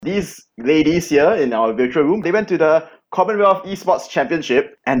These ladies here in our virtual room, they went to the Commonwealth Esports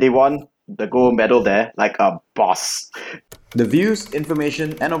Championship and they won the gold medal there like a boss. The views,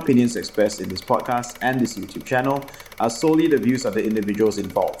 information, and opinions expressed in this podcast and this YouTube channel are solely the views of the individuals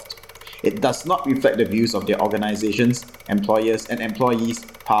involved. It does not reflect the views of their organizations, employers, and employees,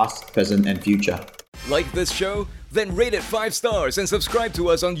 past, present, and future. Like this show? Then rate it 5 stars and subscribe to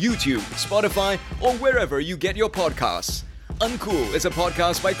us on YouTube, Spotify, or wherever you get your podcasts. Uncool is a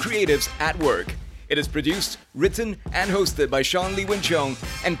podcast by creatives at work. It is produced, written, and hosted by Sean Lee Win Chong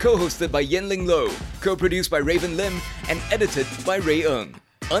and co-hosted by Yenling Lo, co-produced by Raven Lim, and edited by Ray Ng.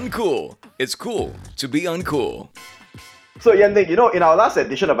 Uncool. It's cool to be uncool. So Yenling, in our last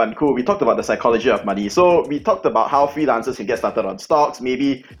edition of Uncool, we talked about the psychology of money. So we talked about how freelancers can get started on stocks.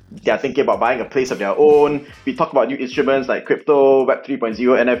 Maybe they're thinking about buying a place of their own. We talked about new instruments like crypto, Web 3.0,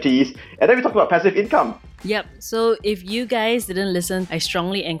 NFTs. And then we talked about passive income. Yep, so if you guys didn't listen, I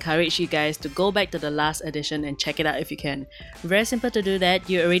strongly encourage you guys to go back to the last edition and check it out if you can. Very simple to do that.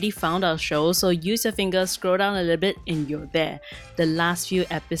 You already found our show, so use your fingers, scroll down a little bit, and you're there. The last few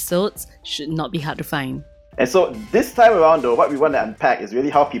episodes should not be hard to find. And so this time around though, what we want to unpack is really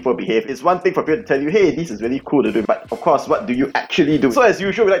how people behave. It's one thing for people to tell you, hey, this is really cool to do, but of course, what do you actually do? So as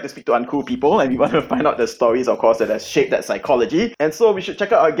usual, we like to speak to uncool people and we want to find out the stories, of course, that have shaped that psychology. And so we should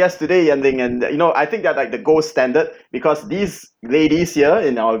check out our guest today, Yenling. And I think they're like the gold standard because these ladies here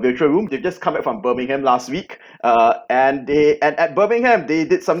in our virtual room, they've just come back from Birmingham last week. And at Birmingham, they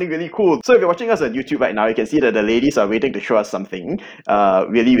did something really cool. So if you're watching us on YouTube right now, you can see that the ladies are waiting to show us something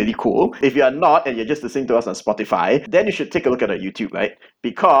really, really cool. If you are not and you're just listening to us on Spotify, then you should take a look at our YouTube, right?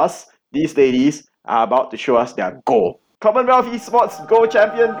 Because these ladies are about to show us their goal. Commonwealth Esports gold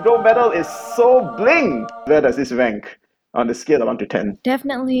medal is so bling. Where does this rank on the scale of 1 to 10?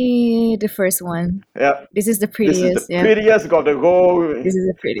 Definitely the first one. Yeah. This is the prettiest. This is the prettiest, got the gold. This is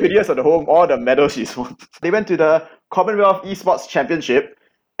the prettiest of the home, all the medals she's won. They went to the Commonwealth Esports Championship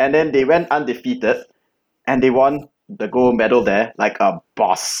and then they went undefeated and they won the gold medal there like a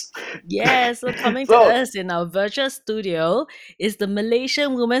boss. Yeah, so coming to us in our virtual studio is the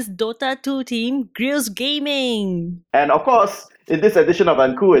Malaysian Women's Dota 2 team, Grills Gaming. And of course, in this edition of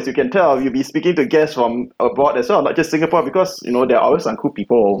Uncool, as you can tell, we'll be speaking to guests from abroad as well, not just Singapore, because, there are always uncool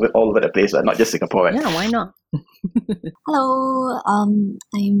people all over the place, but not just Singapore, right? Yeah, why not? Hello, I'm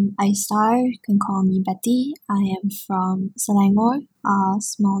iStar. You can call me Betty. I am from Selangor, a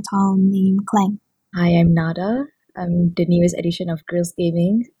small town named Klang. Hi, I'm Nada. I'm the newest edition of Grills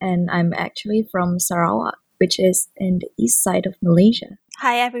Gaming, and I'm actually from Sarawak, which is in the east side of Malaysia.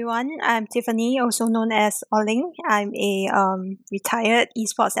 Hi everyone, I'm Tiffany, also known as Oling. I'm a retired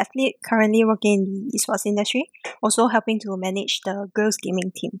esports athlete, currently working in the esports industry, also helping to manage the girls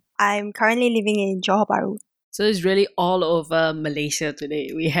gaming team. I'm currently living in Johor Bahru. So it's really all over Malaysia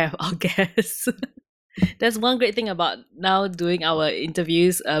today. We have our guests. That's one great thing about now doing our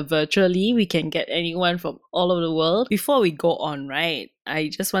interviews virtually. We can get anyone from all over the world. Before we go on, right, I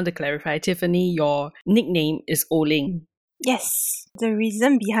just want to clarify, Tiffany, your nickname is Oling. Yes. The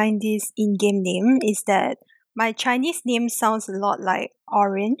reason behind this in-game name is that my Chinese name sounds a lot like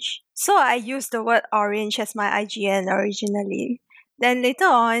orange. So I used the word orange as my IGN originally. Then later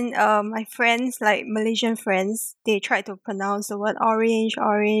on, my friends, like Malaysian friends, they tried to pronounce the word orange,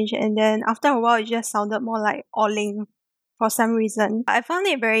 and then after a while, it just sounded more like Oling for some reason. I found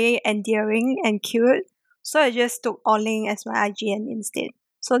it very endearing and cute, so I just took Oling as my IGN instead.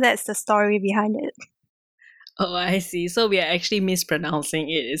 So that's the story behind it. Oh, I see. So we are actually mispronouncing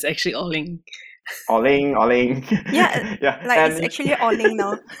it. It's actually Oling. Oling. Yeah, it's actually Oling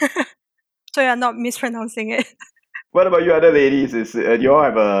now. So you're not mispronouncing it. What about you other ladies? You all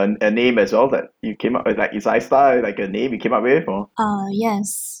have a name as well that you came up with? Like, is iStar like a name you came up with? Or?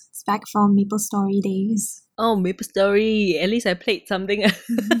 Yes. It's back from MapleStory days. Oh, MapleStory. At least I played something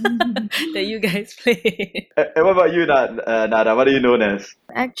that you guys played. And what about you, Nada? What are you known as?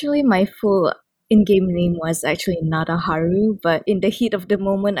 Actually, my full in-game name was actually Nada Haru, but in the heat of the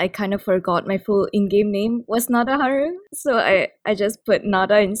moment, I kind of forgot my full in-game name was Nada Haru. So I just put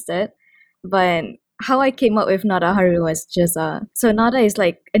Nada instead. But how I came up with Nada Haru was just so Nada is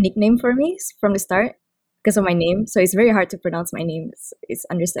like a nickname for me from the start because of my name, so it's very hard to pronounce my name. It's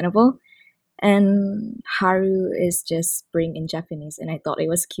understandable, and Haru is just spring in Japanese, and I thought it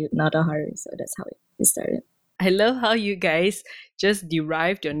was cute, Nada Haru, so that's how it started. I love how you guys just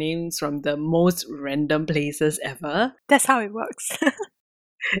derived your names from the most random places ever. That's how it works.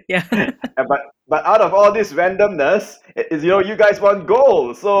 Yeah. But out of all this randomness, you guys won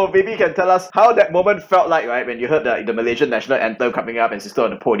gold. So maybe you can tell us how that moment felt like, right, when you heard the Malaysian national anthem coming up and you stood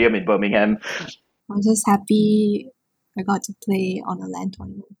on the podium in Birmingham. I was just happy I got to play on a LAN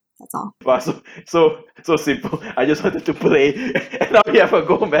tournament. That's all. Wow, so simple. I just wanted to play, and now we have a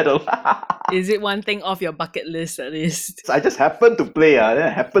gold medal. Is it one thing off your bucket list at least? I just happened to play, then I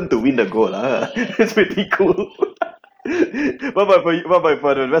happened to win the goal. It's pretty cool. What about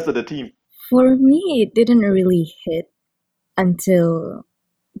for the rest of the team? For me, it didn't really hit until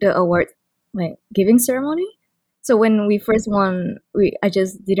the award giving ceremony. So when we first won, I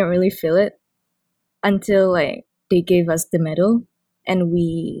just didn't really feel it until they gave us the medal, and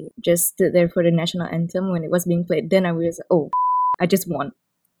we just stood there for the national anthem when it was being played. Then I realized, oh, I just won.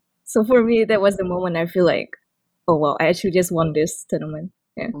 So for me, that was the moment I feel like, oh wow, I actually just won this tournament.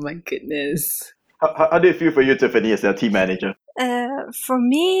 Yeah. Oh my goodness. How did it feel for you, Tiffany, as their team manager? For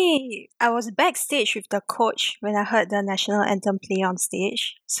me, I was backstage with the coach when I heard the national anthem play on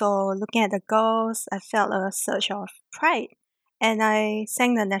stage. So looking at the girls, I felt a surge of pride, and I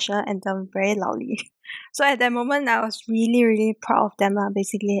sang the national anthem very loudly. So at that moment, I was really, really proud of them,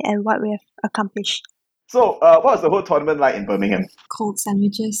 basically, and what we have accomplished. So, what was the whole tournament like in Birmingham? Cold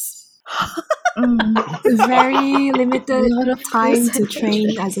sandwiches. Mm. Very limited time to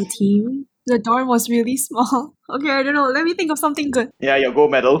train as a team. The dorm was really small. Okay, I don't know. Let me think of something good. Yeah, your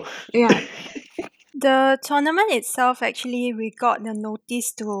gold medal. Yeah. The tournament itself, actually, we got the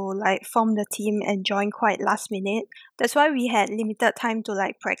notice to form the team and join quite last minute. That's why we had limited time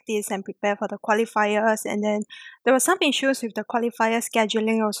to practice and prepare for the qualifiers. And then there were some issues with the qualifier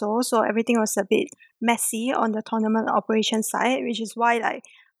scheduling also, so everything was a bit messy on the tournament operation side, which is why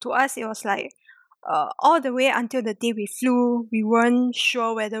to us it was all the way until the day we flew, we weren't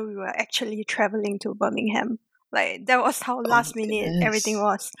sure whether we were actually traveling to Birmingham. That was how last minute goodness. everything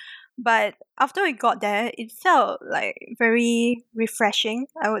was. But after we got there, it felt very refreshing,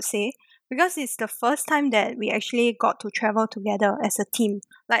 I would say, because it's the first time that we actually got to travel together as a team,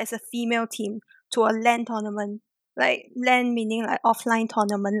 as a female team, to a LAN tournament. LAN meaning offline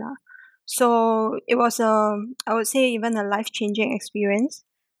tournament lah. So it was I would say even a life-changing experience,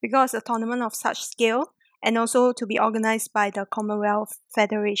 because a tournament of such scale, and also to be organized by the Commonwealth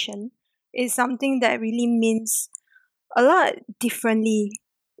Federation, is something that really means a lot differently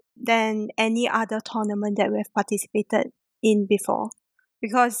than any other tournament that we've participated in before.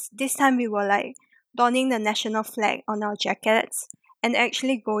 Because this time we were donning the national flag on our jackets and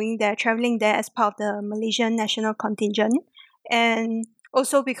actually going there, traveling there as part of the Malaysian national contingent. And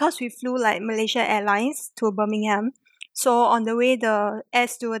also because we flew Malaysia Airlines to Birmingham, so on the way the air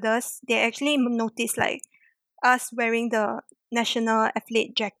stewardess, they actually noticed us wearing the national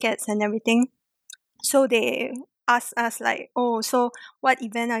athlete jackets and everything. So they asked us so what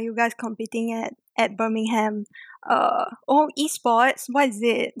event are you guys competing at Birmingham? Esports, what is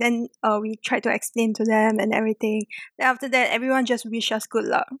it? Then we tried to explain to them and everything. Then after that, everyone just wished us good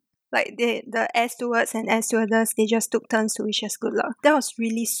luck. The air stewards and air stewardess, they just took turns to wish us good luck. That was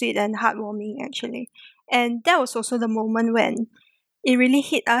really sweet and heartwarming, actually. And that was also the moment when it really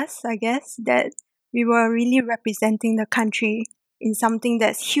hit us, I guess, that we were really representing the country in something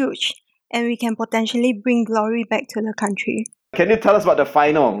that's huge, and we can potentially bring glory back to the country. Can you tell us about the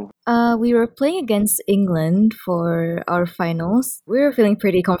final? We were playing against England for our finals. We were feeling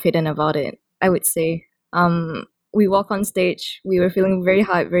pretty confident about it, I would say. We walked on stage. We were feeling very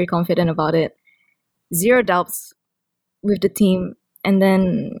hyped, very confident about it. Zero doubts with the team. And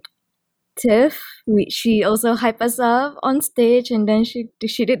then Tiff, she also hyped us up on stage, and then she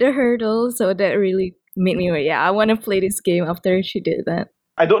did the hurdle. So that really made me I want to play this game after she did that.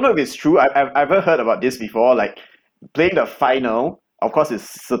 I don't know if it's true. I've ever heard about this before. Playing the final, of course,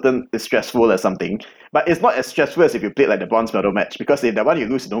 it's stressful or something, but it's not as stressful as if you played the bronze medal match, because if the one you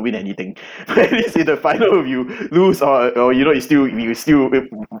lose, you don't win anything. But at least in the final, if you lose or you still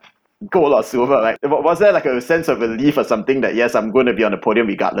gold or silver, was there a sense of relief or something that yes, I'm going to be on the podium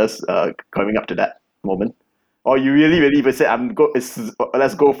regardless, coming up to that moment? Or you really say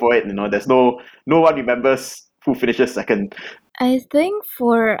let's go for it? There's no one remembers who finishes second. I think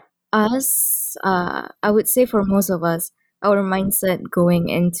for us, I would say for most of us, our mindset going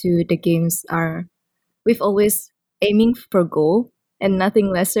into the games are we've always aiming for goal and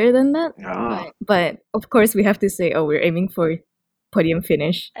nothing lesser than that. But of course, we have to say, we're aiming for podium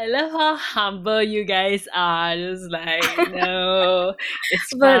finish. I love how humble you guys are. Just no,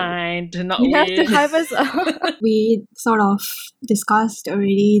 it's But fine to not You win. have to hype us up. We sort of discussed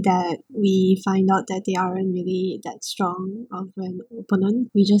already that we find out that they aren't really that strong of an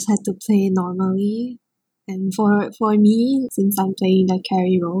opponent. We just had to play normally. And for me, since I'm playing the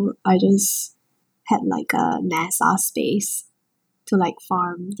carry role, I just had a NASA space to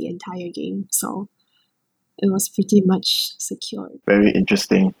farm the entire game. So it was pretty much secured. Very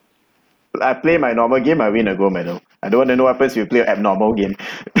interesting. I play my normal game, I win a gold medal. I don't want to know what happens if you play an abnormal game.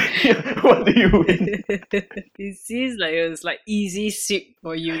 What do you win? It seems like it was like easy sweep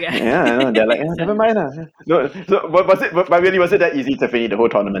for you guys. Yeah, I know. They're like, never mind. No, so, but really, was it that easy to finish the whole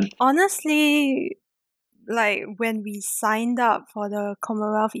tournament? Honestly, like when we signed up for the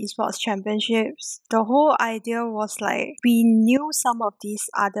Commonwealth Esports Championships, the whole idea was like we knew some of these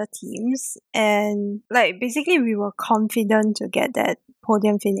other teams, and like basically we were confident to get that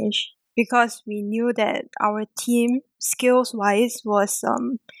podium finish because we knew that our team skills wise was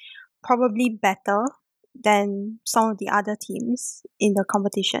probably better than some of the other teams in the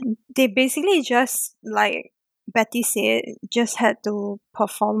competition. They basically just, like Betty said, just had to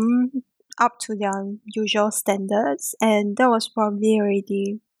perform up to their usual standards, and that was probably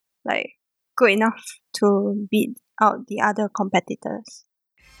already like good enough to beat out the other competitors.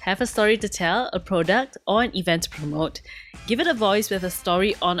 Have a story to tell, a product, or an event to promote? Give it a voice with a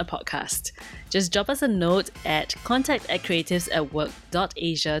story on a podcast. Just drop us a note at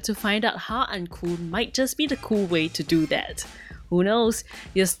contact@creatives@work.asia to find out how Uncool might just be the cool way to do that. Who knows?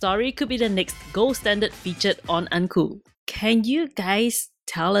 Your story could be the next gold standard featured on Uncool. Can you guys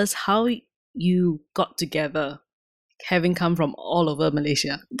tell us how you got together, having come from all over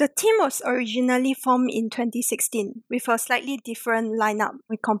Malaysia? The team was originally formed in 2016 with a slightly different lineup.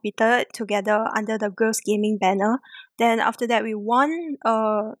 We competed together under the Girls Gaming banner. Then after that, we won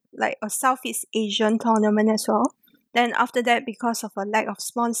a Southeast Asian tournament as well. Then after that, because of a lack of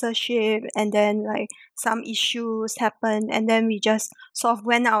sponsorship and then like some issues happened, and then we just sort of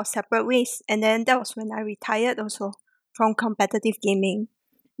went our separate ways. And then that was when I retired also from competitive gaming.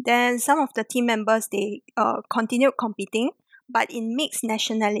 Then some of the team members, they continued competing, but in mixed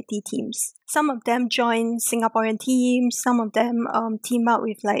nationality teams. Some of them joined Singaporean teams, some of them team up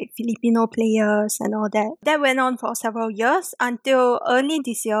with like Filipino players and all that. That went on for several years until early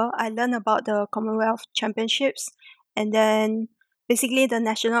this year, I learned about the Commonwealth Championships, and then basically the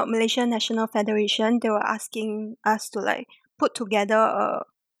Malaysian National Federation, they were asking us to like put together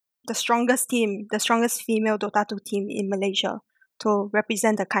the strongest team, the strongest female Dota 2 team in Malaysia to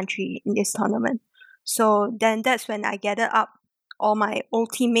represent the country in this tournament. So then that's when I gathered up all my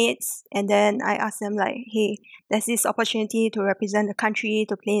old teammates, and then I asked them like, hey, there's this opportunity to represent the country,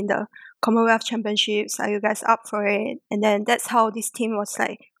 to play in the Commonwealth Championships. Are you guys up for it? And then that's how this team was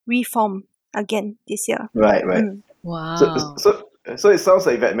like reformed again this year. Right. Wow. So it sounds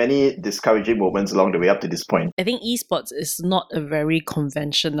like you've had many discouraging moments along the way up to this point. I think esports is not a very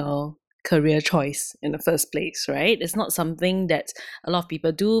conventional career choice in the first place, right? It's not something that a lot of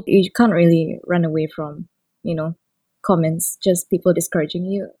people do. You can't really run away from, comments, just people discouraging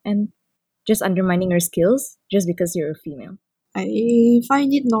you and just undermining your skills just because you're a female. I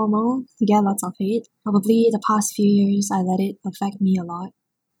find it normal to get lots of hate. Probably the past few years, I let it affect me a lot.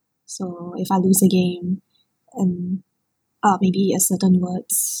 So if I lose a game and maybe a certain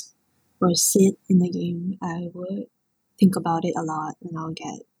words were said in the game, I would think about it a lot and I'll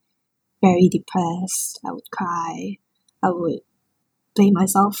get very depressed. I would cry. I would blame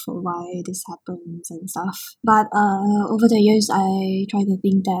myself for why this happens and stuff. But over the years, I try to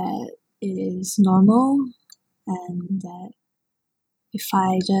think that it is normal and that if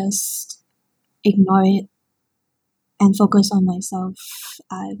I just ignore it and focus on myself,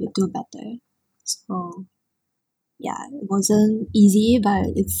 I would do better. So yeah, it wasn't easy, but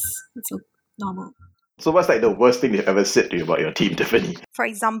it's normal. So what's like the worst thing they've ever said to you about your team, Tiffany? For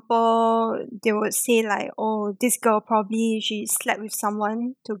example, they would say like, oh, this girl probably she slept with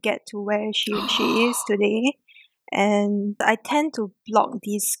someone to get to where she is today. And I tend to block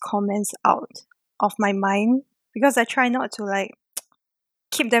these comments out of my mind because I try not to like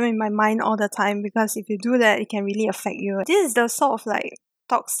keep them in my mind all the time, because if you do that, it can really affect you. This is the sort of like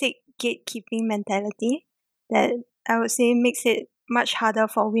toxic gatekeeping mentality that I would say makes it much harder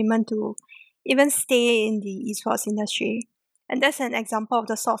for women to even stay in the esports industry. And that's an example of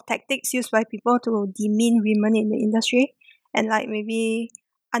the sort of tactics used by people to demean women in the industry and like maybe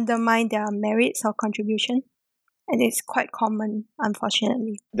undermine their merits or contribution. And it's quite common,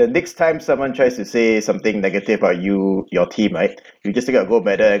 unfortunately. The next time someone tries to say something negative about you, your team, right? You just take a gold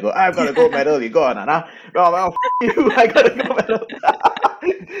medal and go, I've got a gold medal, you go on, Anna. Well, you, I got a gold medal.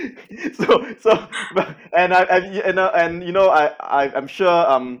 I'm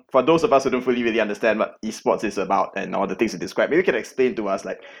sure for those of us who don't fully really understand what esports is about and all the things you describe, maybe you can explain to us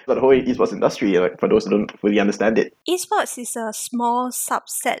like the whole esports industry, like for those who don't fully understand it. Esports is a small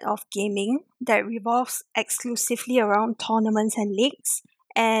subset of gaming that revolves exclusively around tournaments and leagues,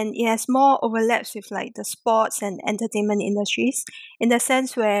 and it has more overlaps with like the sports and entertainment industries in the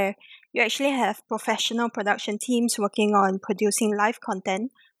sense where you actually have professional production teams working on producing live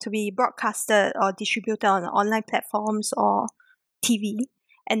content to be broadcasted or distributed on online platforms or TV.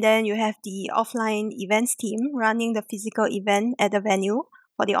 And then you have the offline events team running the physical event at the venue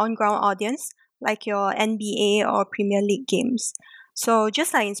for the on-ground audience, like your NBA or Premier League games. So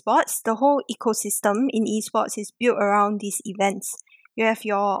just like in sports, the whole ecosystem in esports is built around these events. You have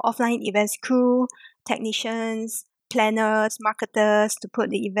your offline events crew, technicians, planners, marketers to put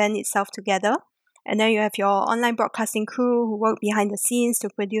the event itself together. And then you have your online broadcasting crew who work behind the scenes to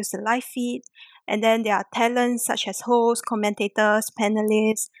produce the live feed. And then there are talents such as hosts, commentators,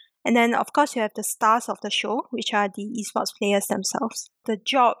 panelists. And then, of course, you have the stars of the show, which are the esports players themselves. The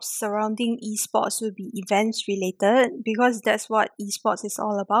jobs surrounding esports will be events related because that's what esports is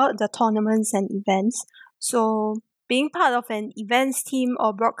all about, the tournaments and events. So being part of an events team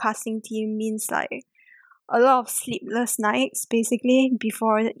or broadcasting team means like a lot of sleepless nights basically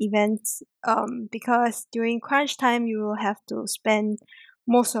before the events, because during crunch time you will have to spend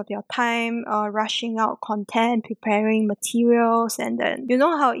most of your time rushing out content, preparing materials, and then you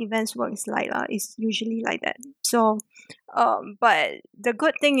know how events work is like it's usually like that. So but the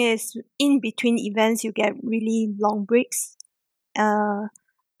good thing is in between events you get really long breaks,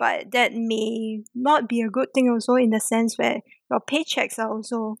 but that may not be a good thing also in the sense where your paychecks are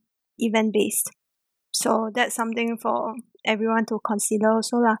also event based. So that's something for everyone to consider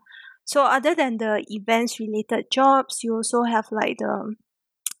also lah. So other than the events related jobs, you also have like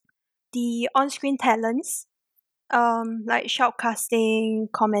the on-screen talents, like shoutcasting,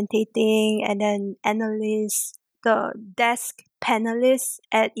 commentating, and then analysts, the desk panelists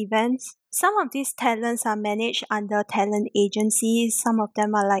at events. Some of these talents are managed under talent agencies. Some of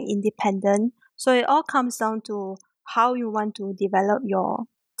them are like independent. So it all comes down to how you want to develop your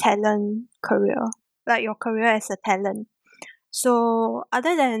talent career, like your career as a talent. So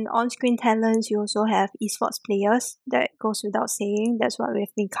other than on-screen talents, you also have esports players. That goes without saying. That's what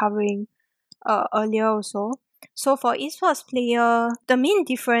we've been covering earlier also. So for esports player, the main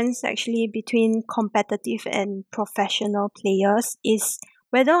difference actually between competitive and professional players is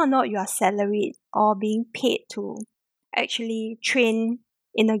whether or not you are salaried or being paid to actually train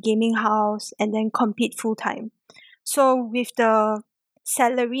in a gaming house and then compete full-time. So with the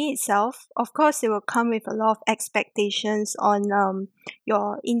salary itself, of course, it will come with a lot of expectations on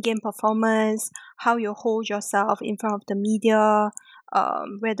your in-game performance, how you hold yourself in front of the media,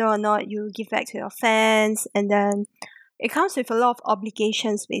 whether or not you give back to your fans, and then it comes with a lot of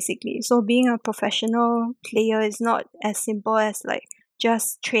obligations basically. So being a professional player is not as simple as like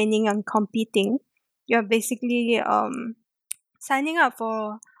just training and competing. You're basically signing up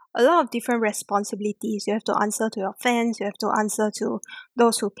for a lot of different responsibilities. You have to answer to your fans, you have to answer to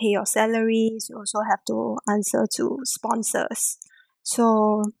those who pay your salaries, you also have to answer to sponsors.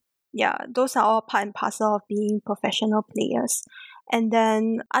 So yeah, those are all part and parcel of being professional players. And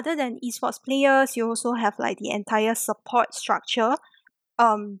then other than esports players, you also have like the entire support structure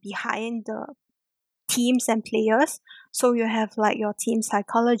behind the teams and players. So you have like your team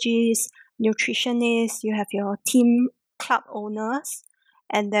psychologists, nutritionists, you have your team club owners,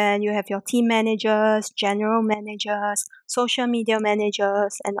 and then you have your team managers, general managers, social media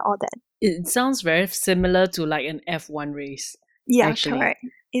managers, and all that. It sounds very similar to like an F1 race. Yeah, actually. correct.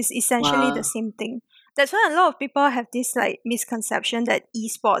 It's essentially Wow. the same thing. That's why a lot of people have this like misconception that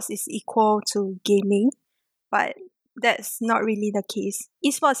esports is equal to gaming, but that's not really the case.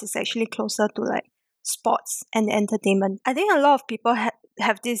 Esports is actually closer to like sports and entertainment. I think a lot of people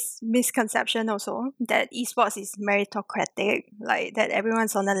have this misconception also that esports is meritocratic, like that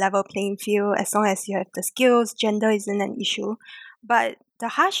everyone's on a level playing field as long as you have the skills, gender isn't an issue. But the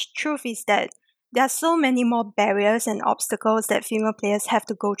harsh truth is that there are so many more barriers and obstacles that female players have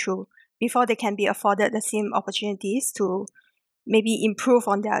to go through before they can be afforded the same opportunities to maybe improve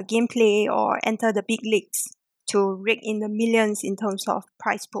on their gameplay or enter the big leagues to rake in the millions in terms of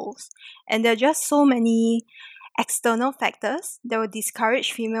prize pools. And there are just so many external factors that will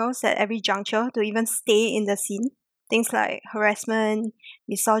discourage females at every juncture to even stay in the scene. Things like harassment,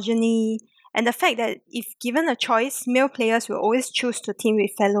 misogyny, and the fact that if given a choice, male players will always choose to team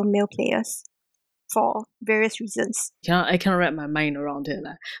with fellow male players for various reasons. I can't wrap my mind around it.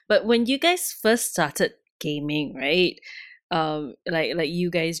 But when you guys first started gaming, right? Like you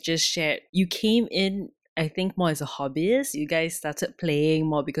guys just shared, you came in, I think, more as a hobbyist. You guys started playing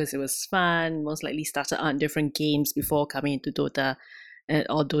more because it was fun, most likely started on different games before coming into Dota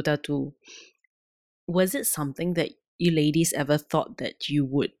or Dota 2. Was it something that you ladies ever thought that you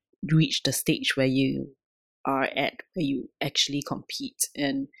would reach the stage where you are at, where you actually compete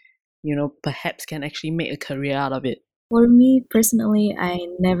and, you know, perhaps can actually make a career out of it? For me personally, I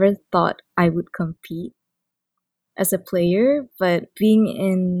never thought I would compete. as a player, but being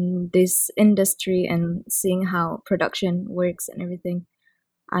in this industry and seeing how production works and everything,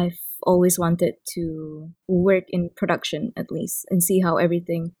 I've always wanted to work in production at least and see how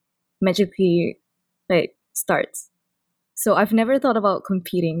everything magically starts. So I've never thought about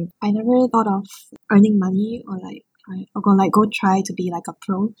competing. I never thought of earning money or go try to be like a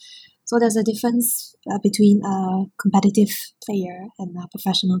pro. So there's a difference between a competitive player and a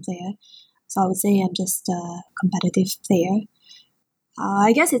professional player. So I would say I'm just a competitive player.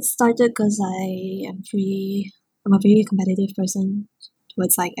 I guess it started because I'm a very competitive person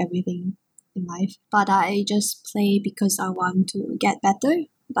towards like everything in life. But I just play because I want to get better.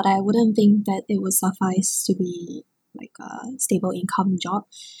 But I wouldn't think that it would suffice to be like a stable income job.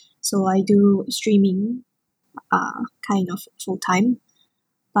 So I do streaming kind of full time.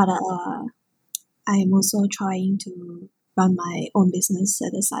 But I'm also trying to run my own business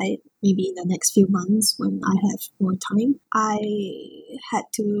at the side, maybe in the next few months when I have more time. I had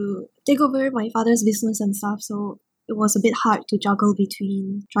to take over my father's business and stuff, so it was a bit hard to juggle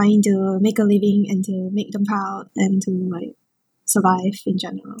between trying to make a living and to make them proud and to like survive in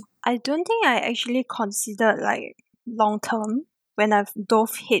general. I don't think I actually considered like long term when I've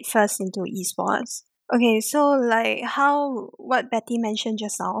dove headfirst into esports. Okay, so like what Betty mentioned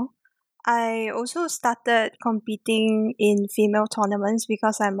just now, I also started competing in female tournaments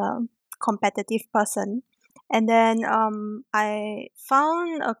because I'm a competitive person. And then I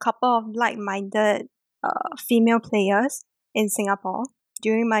found a couple of like-minded female players in Singapore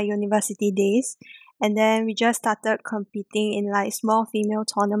during my university days. And then we just started competing in like small female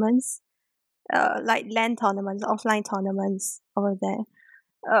tournaments, like LAN tournaments, offline tournaments over there.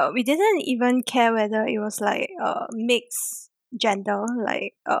 We didn't even care whether it was like mixed gender,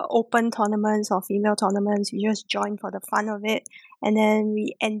 like open tournaments or female tournaments. We just joined for the fun of it, and then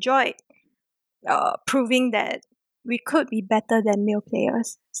we enjoyed proving that we could be better than male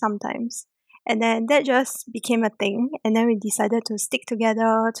players sometimes. And then that just became a thing, and then we decided to stick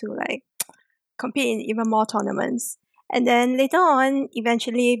together to like compete in even more tournaments. And then later on,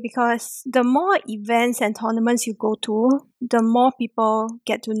 eventually, because the more events and tournaments you go to, the more people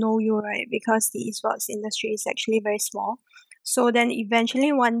get to know you, right? Because the esports industry is actually very small. So then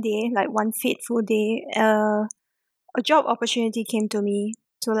eventually one day, like one fateful day, a job opportunity came to me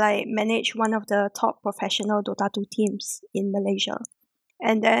to like manage one of the top professional Dota 2 teams in Malaysia.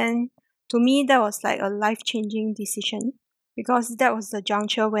 And then to me, that was like a life-changing decision, because that was the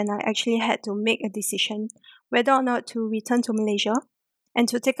juncture when I actually had to make a decision whether or not to return to Malaysia and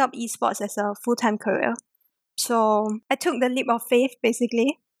to take up esports as a full-time career. So I took the leap of faith,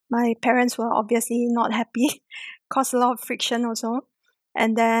 basically. My parents were obviously not happy, caused a lot of friction also.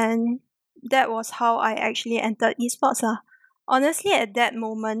 And then that was how I actually entered esports. Honestly, at that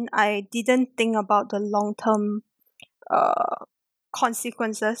moment, I didn't think about the long-term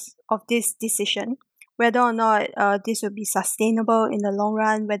consequences of this decision, whether or not this will be sustainable in the long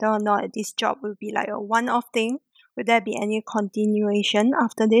run, whether or not this job will be like a one-off thing, would there be any continuation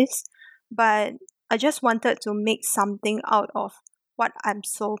after this. But I just wanted to make something out of what I'm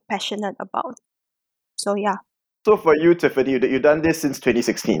so passionate about. So yeah. So for you, Tiffany, you've done this since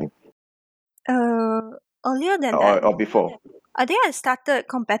 2016? Earlier than that. Or before? I think I started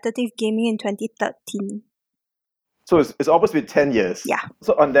competitive gaming in 2013. So it's almost been 10 years. Yeah.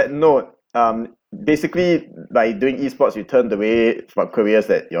 So on that note, basically by doing esports, you turned away from careers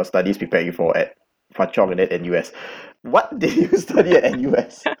that your studies prepared you for at Hwa Chong and at NUS. What did you study at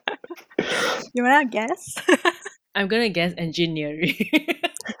NUS? You wanna guess? I'm gonna guess engineering.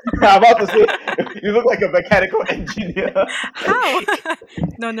 I'm about to say, you look like a mechanical engineer. How?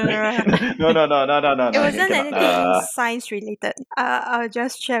 No. No. It wasn't anything science related. I'll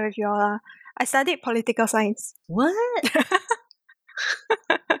just share with you all. I studied political science. What?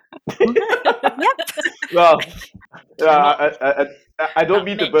 Yep. Well, I don't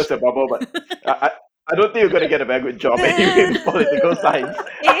mean to burst your bubble, but I don't think you're going to get a very good job anyway in political science.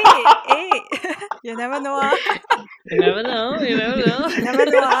 Hey, you never know. You never know. You never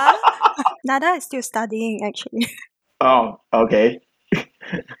know. Nada is still studying, actually. Oh, okay.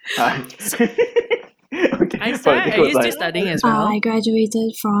 Okay. I started. Are you still science. studying as well? I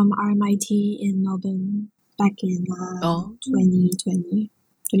graduated from RMIT in Melbourne back in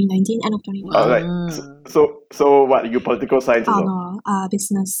 2019, end of 2019. All right. So what? You political science as well? No,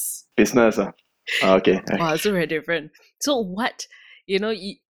 business. Business. Okay. Wow, it's so very different. So what?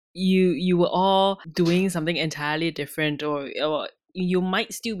 You were all doing something entirely different, or you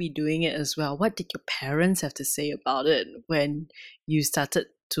might still be doing it as well. What did your parents have to say about it when you started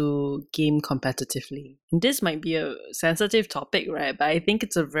to game competitively? And this might be a sensitive topic, right? But I think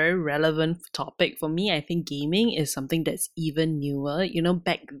it's a very relevant topic. For me, I think gaming is something that's even newer. You know,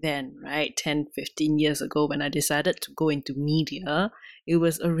 back then, right, 10, 15 years ago, when I decided to go into media, it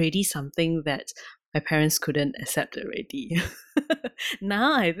was already something that my parents couldn't accept already.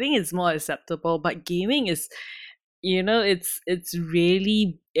 Now I think it's more acceptable, but gaming is, you know, it's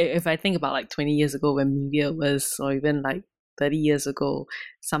really, if I think about like 20 years ago when media was, or even like 30 years ago,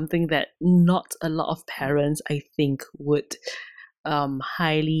 something that not a lot of parents, I think, would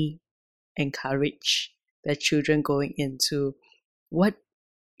highly encourage their children going into. What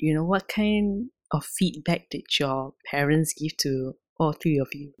kind of feedback did your parents give to all three of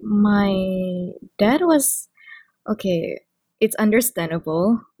you? My dad was okay. It's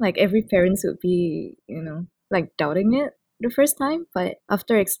understandable. Like every parents would be, like doubting it the first time, but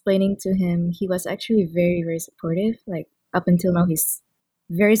after explaining to him, he was actually very, very supportive. Like up until now, he's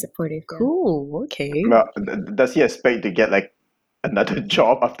very supportive. Yeah. Cool. Okay. Well, does he expect to get like another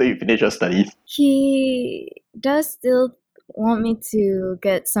job after you finish your studies? He does still want me to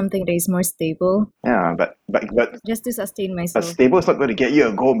get something that is more stable, Yeah, but just to sustain but myself. stable is not going to get you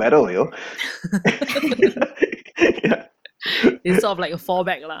a gold medal, yo. Yeah. It's sort of like a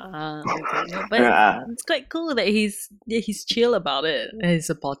fallback lah. Okay. But it's quite cool that he's chill about it and he's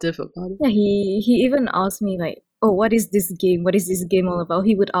supportive about it. Yeah, he even asked me like, "Oh, what is this game? What is this game all about?"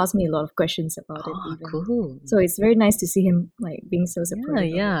 He would ask me a lot of questions about it. Oh, Even. cool. So it's very nice to see him like being so supportive.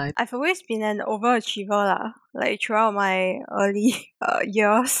 of it. Yeah. I've always been an overachiever lah, like throughout my early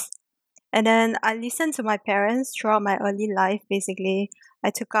years. And then I listened to my parents throughout my early life, basically. I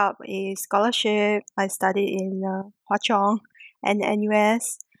took up a scholarship. I studied in Hwa Chong and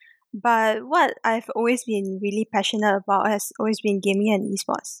NUS. But what I've always been really passionate about has always been gaming and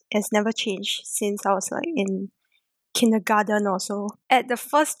esports. It's never changed since I was like in kindergarten or so. At the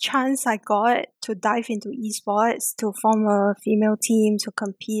first chance I got to dive into esports, to form a female team, to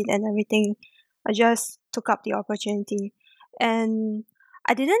compete and everything, I just took up the opportunity. And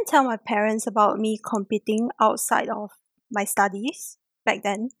I didn't tell my parents about me competing outside of my studies back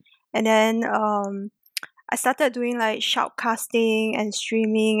then. And then I started doing like shoutcasting and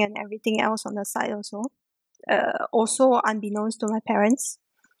streaming and everything else on the side also. Also unbeknownst to my parents.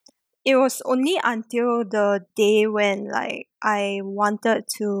 It was only until the day when like I wanted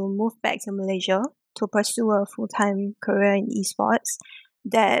to move back to Malaysia to pursue a full-time career in esports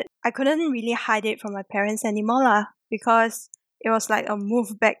that I couldn't really hide it from my parents anymore lah, because it was like a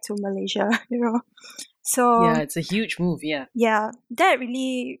move back to Malaysia, So Yeah, it's a huge move, yeah. yeah, that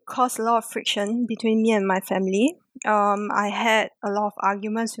really caused a lot of friction between me and my family. I had a lot of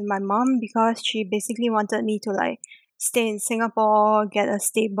arguments with my mom because she basically wanted me to like stay in Singapore, get a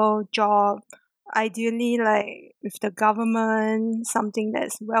stable job, ideally like with the government, something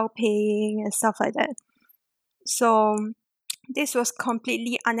that's well paying and stuff like that. So this was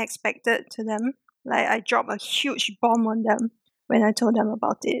completely unexpected to them. Like I dropped a huge bomb on them when I told them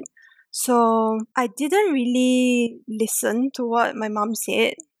about it. So I didn't really listen to what my mom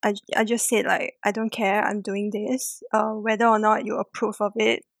said. I just said like, I don't care, I'm doing this, whether or not you approve of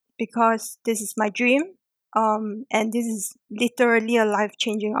it, because this is my dream. And this is literally a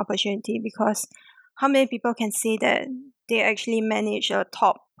life-changing opportunity, because how many people can say that they actually manage a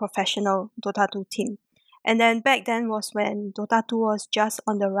top professional Dota 2 team? And then back then was when Dota 2 was just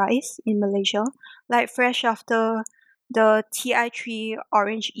on the rise in Malaysia, like fresh after the TI3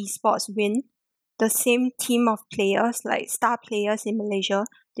 Orange Esports win. The same team of players, like star players in Malaysia,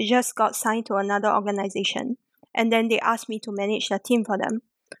 they just got signed to another organization. And then they asked me to manage the team for them.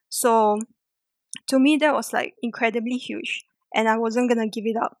 So to me, that was like incredibly huge. And I wasn't going to give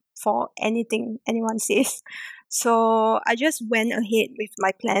it up for anything anyone says. So I just went ahead with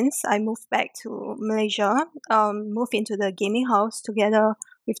my plans. I moved back to Malaysia, moved into the gaming house together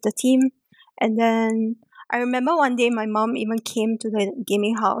with the team. And then I remember one day my mom even came to the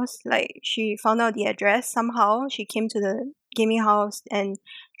gaming house. Like she found out the address somehow. She came to the gaming house and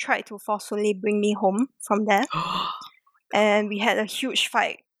tried to forcefully bring me home from there. And we had a huge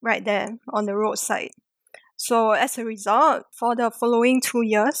fight right there on the roadside. So as a result, for the following 2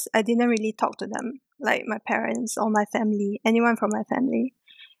 years, I didn't really talk to them, like my parents or my family, anyone from my family.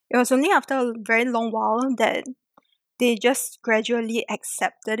 It was only after a very long while that they just gradually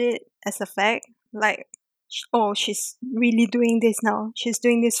accepted it as a fact. Like, oh, she's really doing this now. She's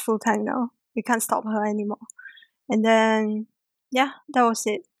doing this full time now. We can't stop her anymore. And then, yeah, that was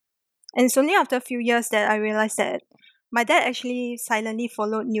it. And it's only after a few years that I realized that my dad actually silently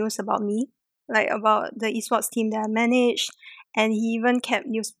followed news about me, like about the esports team that I managed, and he even kept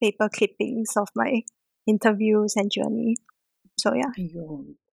newspaper clippings of my interviews and journey. So yeah. Aiyo,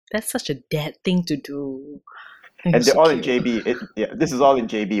 that's such a dad thing to do. And they're So all in cute. JB. This is all in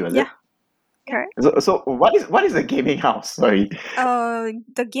JB, was Yeah. it? Correct. So what is a gaming house? Sorry.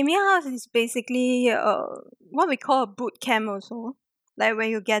 The gaming house is basically what we call a boot camp also. Like where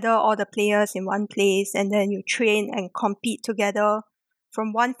you gather all the players in one place and then you train and compete together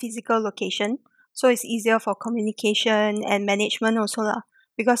from one physical location. So it's easier for communication and management also lah.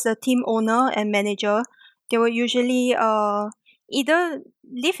 Because the team owner and manager, they will usually either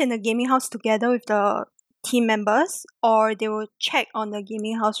live in the gaming house together with the team members, or they will check on the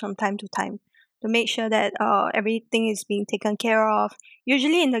gaming house from time to time to make sure that everything is being taken care of.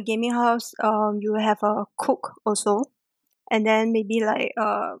 Usually in the gaming house, you have a cook also, and then maybe like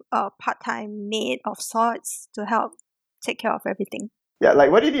a part-time maid of sorts to help take care of everything. Yeah,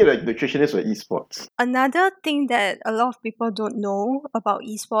 like what do you need a nutritionist for esports? Another thing that a lot of people don't know about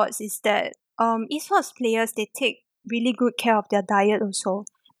esports is that esports players, they take really good care of their diet also.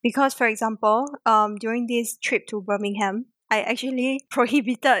 Because for example, during this trip to Birmingham, I actually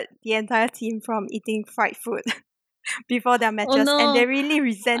prohibited the entire team from eating fried food before their matches, and they no. really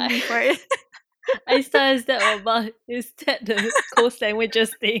resent me for it. Is that the cold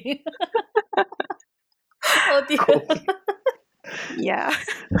sandwiches thing? Oh dear. Yeah.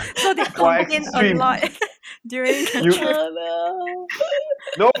 So they Why complain a extreme? lot during the You- trip. Oh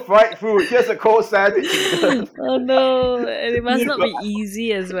No fried food. Here's a cold sandwich. no. Oh no. And it must not be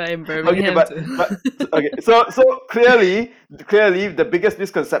easy as well in Okay, Birmingham. okay. So clearly the biggest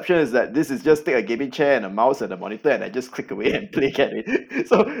misconception is that this is just take a gaming chair and a mouse and a monitor and I just click away and play game.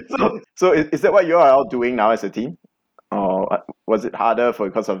 So is that what you are all doing now as a team, or was it harder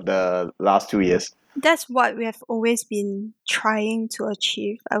because of the last 2 years? That's what we have always been trying to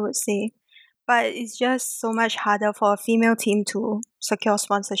achieve, I would say. But it's just so much harder for a female team to secure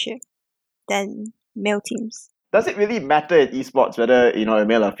sponsorship than male teams. Does it really matter in esports whether a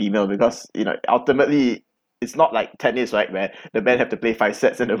male or female? Because ultimately it's not like tennis, right, where the men have to play 5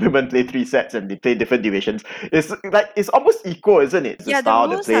 sets and the women play 3 sets and they play different durations. It's almost equal, isn't it? Yeah, the style,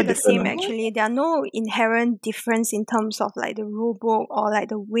 rules play are the different. same actually. There are no inherent difference in terms of like the rule book or like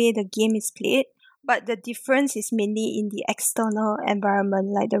the way the game is played. But the difference is mainly in the external environment,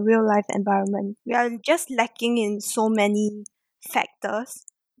 like the real life environment. We are just lacking in so many factors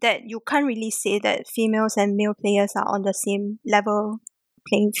that you can't really say that females and male players are on the same level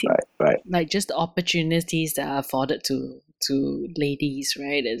playing field. Right. Like just the opportunities that are afforded to ladies,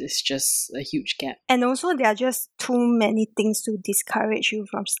 right? It's just a huge gap. And also there are just too many things to discourage you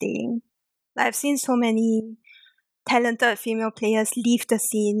from staying. Like I've seen so many talented female players leave the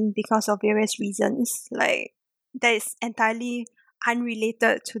scene because of various reasons. Like that is entirely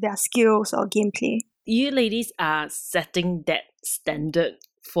unrelated to their skills or gameplay. You ladies are setting that standard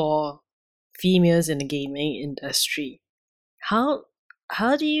for females in the gaming industry. How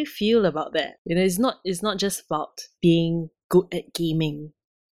do you feel about that? It's not just about being good at gaming.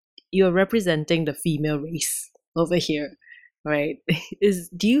 You're representing the female race over here, right?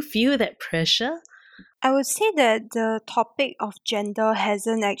 Do you feel that pressure? I would say that the topic of gender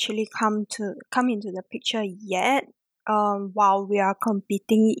hasn't actually come into the picture yet. While we are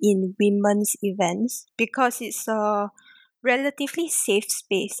competing in women's events, because it's a relatively safe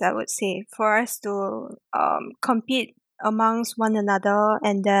space, I would say, for us to compete amongst one another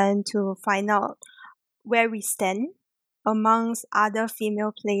and then to find out where we stand amongst other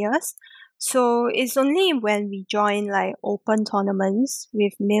female players. So it's only when we join like open tournaments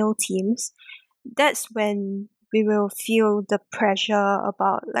with male teams, that's when we will feel the pressure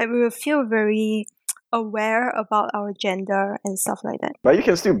about, like we will feel very aware about our gender and stuff like that. But you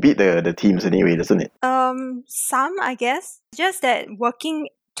can still beat the teams anyway, doesn't it? Some, I guess. Just that working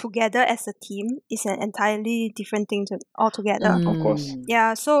together as a team is an entirely different thing altogether. Of course.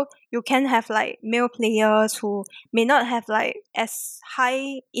 Yeah, so you can have like male players who may not have like as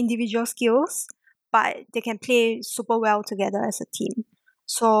high individual skills, but they can play super well together as a team.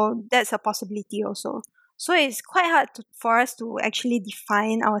 So that's a possibility also. So it's quite hard for us to actually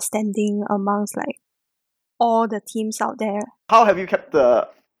define our standing amongst like all the teams out there. How have you kept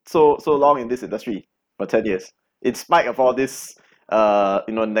so long in this industry for 10 years, in spite of all this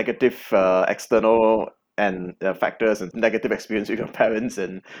negative external and factors and negative experience with your parents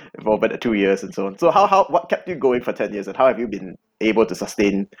and over the 2 years and so on? So what kept you going for 10 years, and how have you been able to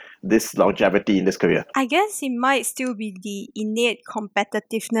sustain this longevity in this career? I guess it might still be the innate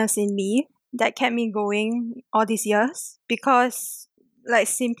competitiveness in me that kept me going all these years, because like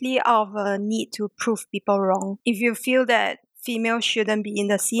simply out of a need to prove people wrong. If you feel that females shouldn't be in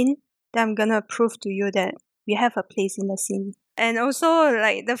the scene, then I'm gonna prove to you that we have a place in the scene. And also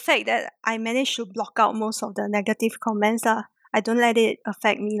like the fact that I managed to block out most of the negative comments I don't let it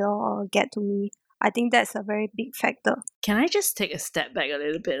affect me or get to me. I think that's a very big factor. Can I just take a step back a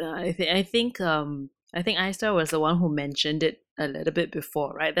little bit? I think iStar was the one who mentioned it a little bit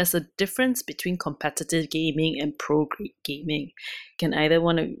before, right? There's a difference between competitive gaming and gaming. Can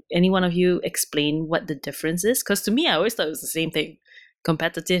any one of you explain what the difference is? Because to me, I always thought it was the same thing.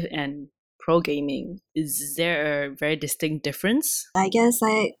 Competitive and pro gaming. Is there a very distinct difference? I guess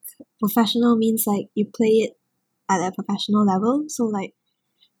like professional means like you play it at a professional level. So like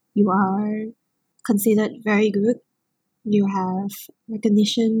you are considered very good. You have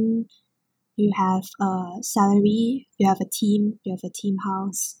recognition. You have a salary. You have a team. You have a team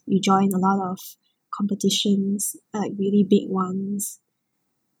house. You join a lot of competitions, like really big ones,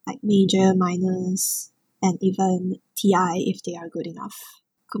 like major, minors, and even TI if they are good enough.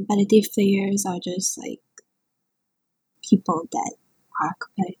 Competitive players are just like people that are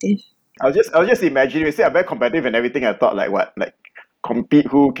competitive. I was just imagining. You say I'm very competitive and everything. I thought like what, like compete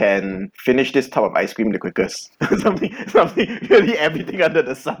who can finish this tub of ice cream the quickest. something really everything under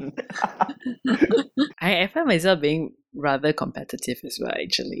the sun. I find myself being rather competitive as well,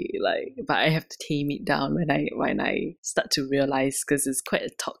 actually. Like, but I have to tame it down when I start to realize, because it's quite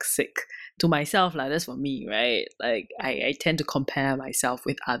a toxic to myself. Like, that's for me, right? Like, I tend to compare myself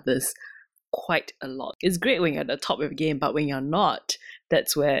with others quite a lot. It's great when you're at the top of the game, but when you're not,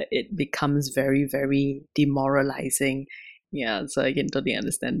 that's where it becomes very, very demoralizing. Yeah, so I can totally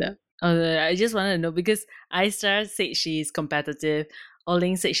understand that. I just wanted to know, because iStar said she's competitive.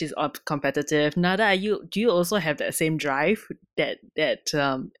 Oling said she's competitive. Nada, do you also have that same drive?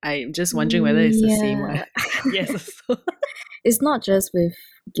 I'm just wondering whether it's the same one. Yes. It's not just with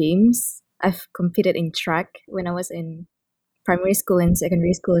games. I've competed in track when I was in primary school and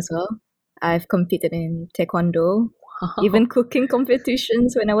secondary school as well. I've competed in taekwondo, even cooking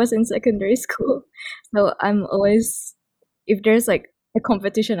competitions when I was in secondary school. So I'm always, if there's like a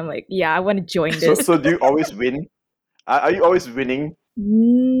competition, I'm like, yeah, I want to join this. So do you always win? Are you always winning?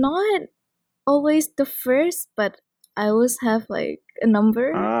 Not always the first, but I always have like a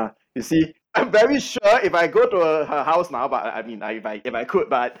number. You see, I'm very sure if I go to her house now, but I mean, if I could,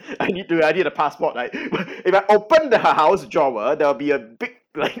 but I need a passport. Like, if I open her house drawer, there'll be a big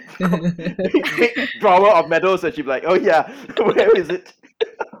big drawer of medals, and she'll be like, "Oh yeah, where is it?"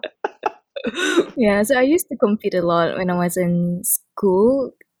 Yeah, so I used to compete a lot when I was in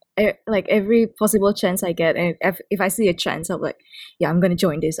school. Like every possible chance I get, and if I see a chance, I'm like, yeah, I'm gonna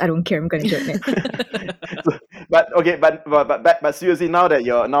join this. I don't care, I'm gonna join it. But seriously, now that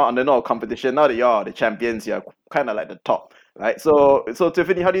you're now under no competition, now that you're the champions, you're kind of like the top, right? So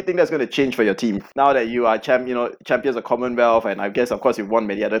Tiffany, how do you think that's going to change for your team now that you are champions of Commonwealth, and I guess of course you've won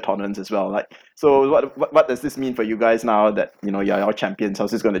many other tournaments as well? Like, so what does this mean for you guys now that you're our champions? How's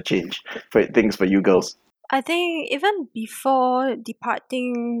this going to change things for you girls? I think even before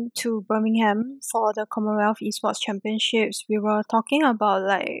departing to Birmingham for the Commonwealth Esports Championships, we were talking about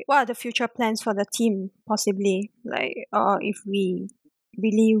like what are the future plans for the team, possibly, like if we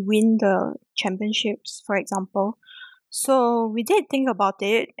really win the championships, for example. So we did think about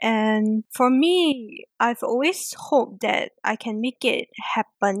it, and for me, I've always hoped that I can make it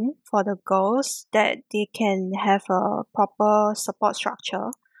happen for the girls, that they can have a proper support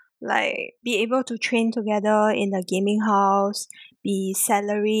structure, like be able to train together in a gaming house, be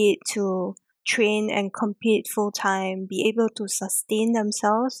salaried to train and compete full time, be able to sustain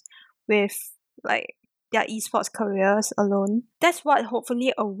themselves with like their esports careers alone. That's what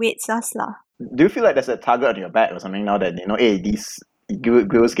hopefully awaits us lah. Do you feel like there's a target on your back or something now that hey, these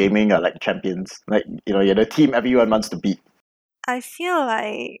girls gaming are like champions, like you're the team everyone wants to beat? I feel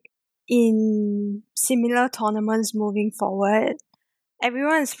like in similar tournaments moving forward,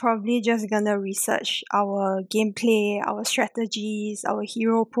 everyone is probably just gonna research our gameplay, our strategies, our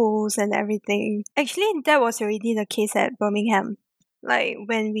hero pools and everything. Actually, that was already the case at Birmingham. Like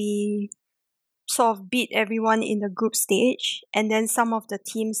when we sort of beat everyone in the group stage, and then some of the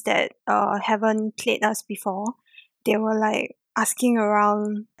teams that haven't played us before, they were like asking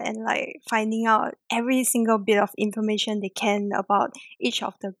around and like finding out every single bit of information they can about each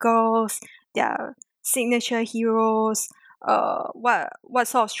of the girls, their signature heroes, what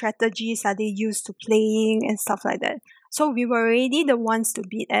sort of strategies are they used to playing and stuff like that. So we were already the ones to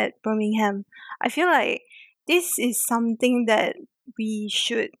beat at Birmingham. I feel like this is something that we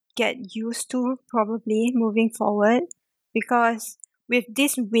should get used to probably moving forward, because with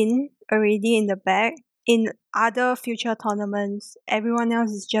this win already in the bag, in other future tournaments, everyone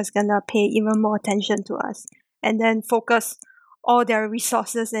else is just gonna pay even more attention to us and then focus all their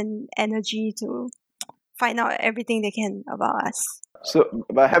resources and energy to find out everything they can about us. So,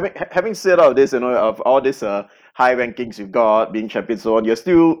 but having said all this, of all these high rankings you've got, being champion, so on, you're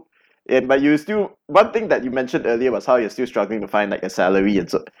still, but you still, one thing that you mentioned earlier was how you're still struggling to find like a salary, and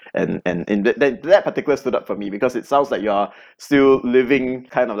so, and in that particular stood up for me, because it sounds like you're still living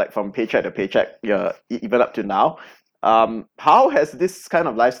kind of like from paycheck to paycheck, even up to now. How has this kind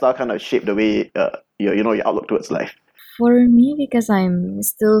of lifestyle kind of shaped the way your outlook towards life? For me, because I'm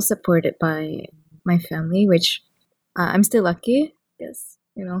still supported by my family, which I'm still lucky because,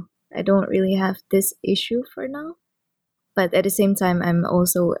 I don't really have this issue for now. But at the same time, I'm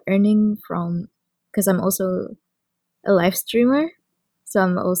also earning because I'm also a live streamer. So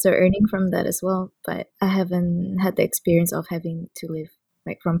I'm also earning from that as well. But I haven't had the experience of having to live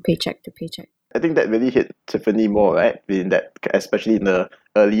like from paycheck to paycheck. I think that really hit Tiffany more, right? In that, especially in the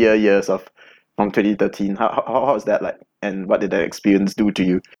earlier years from 2013. How was that like? And what did that experience do to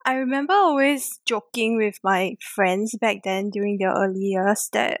you? I remember always joking with my friends back then during the early years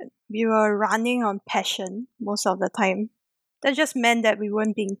that we were running on passion most of the time. That just meant that we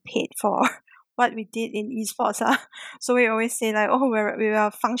weren't being paid for what we did in esports. So we always say like, oh, we are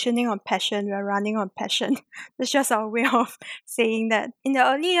functioning on passion, we're running on passion. That's just our way of saying that. In the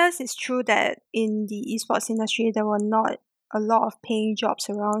early years, it's true that in the esports industry, there were not a lot of paying jobs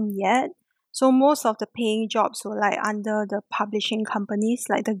around yet. So most of the paying jobs were like under the publishing companies,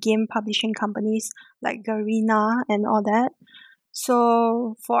 like the game publishing companies like Garena and all that.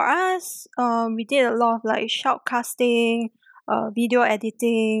 So for us, we did a lot of like shoutcasting, video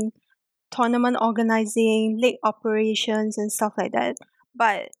editing, tournament organizing, league operations and stuff like that.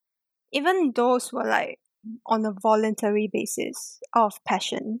 But even those were like on a voluntary basis out of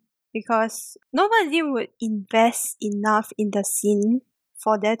passion, because nobody would invest enough in the scene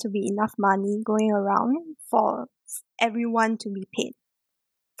for there to be enough money going around for everyone to be paid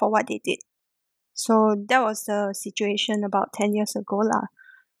for what they did. So that was the situation about 10 years ago lah.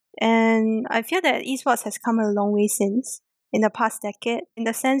 And I feel that esports has come a long way since, in the past decade, in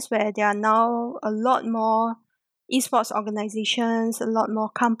the sense where there are now a lot more esports organizations, a lot more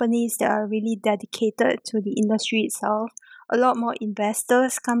companies that are really dedicated to the industry itself, a lot more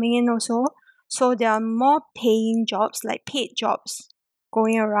investors coming in also. So there are more paying jobs, like paid jobs,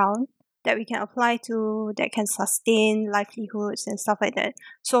 going around that we can apply to, that can sustain livelihoods and stuff like that.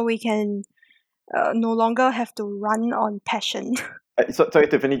 So we can no longer have to run on passion. Sorry,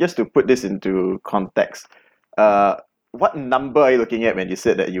 Tiffany, just to put this into context, what number are you looking at when you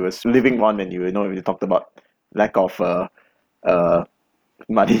said that you were living on, when you talked about lack of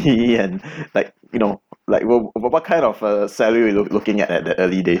money and what kind of salary are you looking at the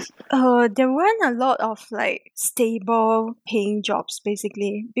early days? There weren't a lot of like stable paying jobs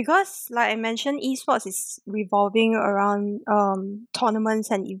basically, because like I mentioned, esports is revolving around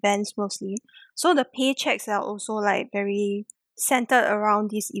tournaments and events mostly. So the paychecks are also like very centered around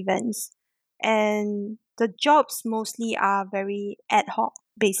these events, and the jobs mostly are very ad hoc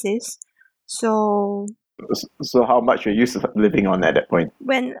basis. So how much were you living on at that point?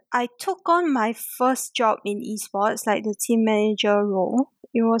 when I took on my first job in esports, like the team manager role,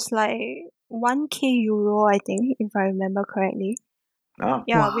 it was like 1k euro, I think, if I remember correctly.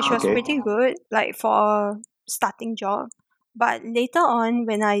 Yeah, which was okay. pretty good, like for a starting job. But later on,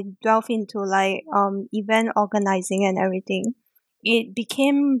 when I delved into like event organizing and everything, it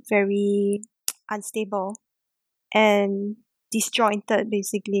became very unstable and disjointed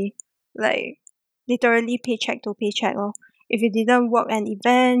basically. Like literally paycheck to paycheck. If you didn't work an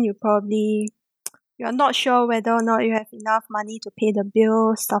event, you're not sure whether or not you have enough money to pay the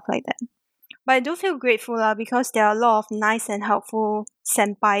bill, stuff like that. But I do feel grateful because there are a lot of nice and helpful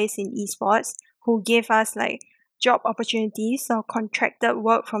senpais in esports who gave us like job opportunities or contracted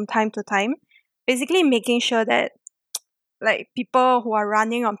work from time to time, basically making sure that like people who are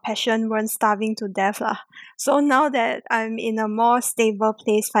running on passion weren't starving to death lah. So now that I'm in a more stable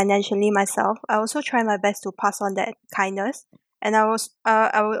place financially myself, I also try my best to pass on that kindness, and I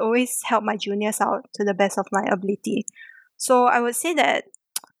would always help my juniors out to the best of my ability. So I would say that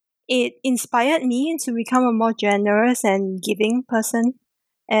it inspired me to become a more generous and giving person,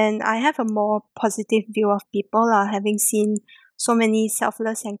 and I have a more positive view of people having seen so many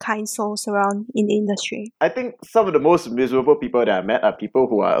selfless and kind souls around in the industry. I think some of the most miserable people that I met are people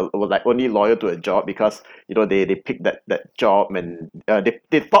who are like only loyal to a job because they picked that job, and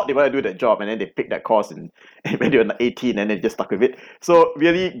they thought they want to do that job, and then they picked that course and when they were 18 and they just stuck with it. So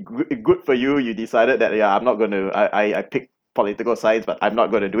really good for you. You decided that I'm not going to. I picked political science, but I'm not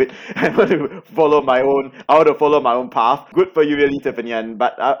going to do it. I'm going to follow my own. I want to follow my own path. Good for you, really, Tiffany. And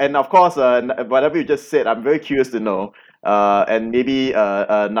of course, whatever you just said, I'm very curious to know. And maybe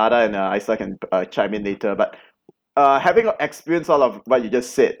Nada and Isa can chime in later. But having experienced all of what you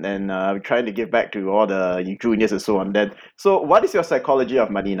just said and trying to give back to all the juniors and so on, then so what is your psychology of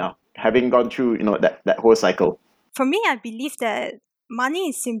money now? Having gone through that whole cycle. For me, I believe that money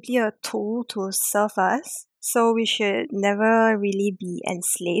is simply a tool to serve us. So we should never really be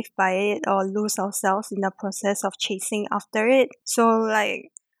enslaved by it or lose ourselves in the process of chasing after it. So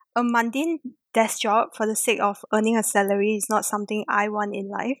like a mundane desk job for the sake of earning a salary is not something I want in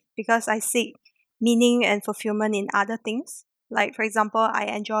life, because I seek meaning and fulfillment in other things. Like, for example, I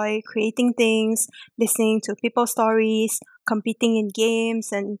enjoy creating things, listening to people's stories, competing in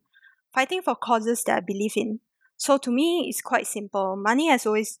games, and fighting for causes that I believe in. So to me, it's quite simple. Money has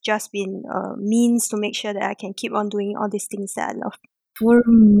always just been a means to make sure that I can keep on doing all these things that I love. For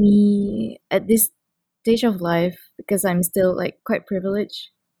me, at this stage of life, because I'm still like quite privileged,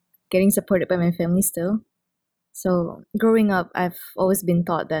 getting supported by my family still. So growing up, I've always been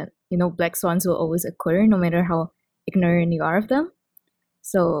taught that, black swans will always occur no matter how ignorant you are of them.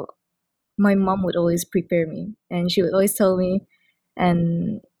 So my mom would always prepare me, and she would always tell me,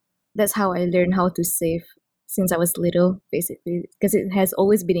 and that's how I learned how to save since I was little, basically, because it has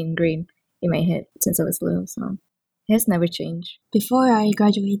always been ingrained in my head since I was little. So it has never changed. Before I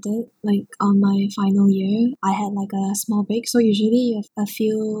graduated, like on my final year, I had like a small break. So usually you have a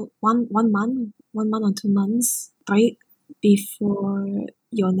few, one month or 2 months break before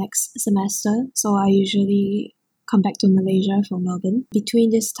your next semester. So I usually come back to Malaysia from Melbourne. Between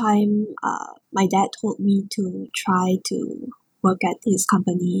this time, my dad told me to try to work at his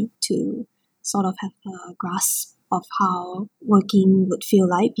company to sort of have a grasp of how working would feel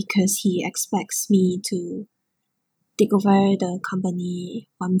like, because he expects me to take over the company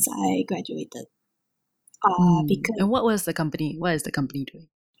once I graduated. Because And what was the company? What is the company doing?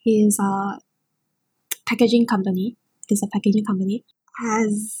 he is a packaging company. It's a packaging company.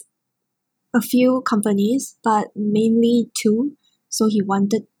 Has a few companies, but mainly 2. So he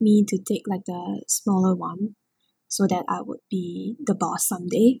wanted me to take like the smaller one, so that I would be the boss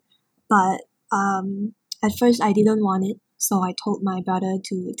someday. But at first I didn't want it, so I told my brother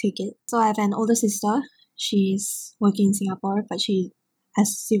to take it. So I have an older sister. She's working in Singapore, but she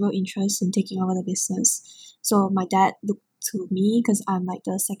has zero interest in taking over the business. So my dad looked to me because I'm like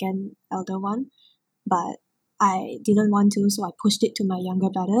the second elder one, but I didn't want to, so I pushed it to my younger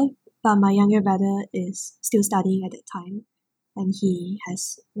brother. But my younger brother is still studying at that time, and he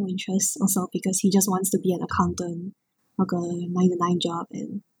has no interest also, because he just wants to be an accountant, work a 9-to-9 job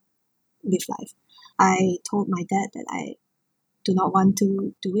and live life. I told my dad that I do not want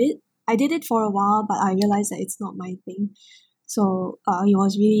to do it. I did it for a while, but I realized that it's not my thing. So he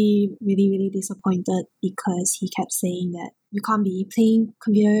was really, really, really disappointed, because he kept saying that you can't be playing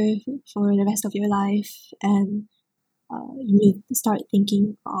computer for the rest of your life, and you need to start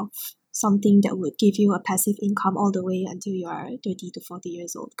thinking of something that would give you a passive income all the way until you are 30 to 40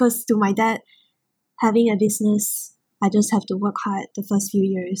 years old. Because to my dad, having a business, I just have to work hard the first few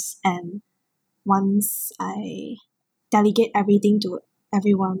years, and once I delegate everything to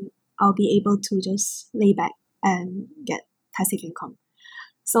everyone, I'll be able to just lay back and get passive income.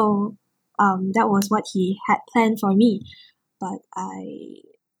 So that was what he had planned for me, but I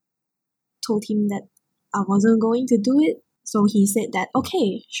told him that I wasn't going to do it. So he said that,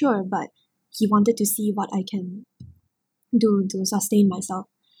 okay, sure, but he wanted to see what I can do to sustain myself.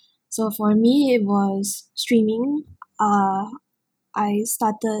 So for me, it was streaming. I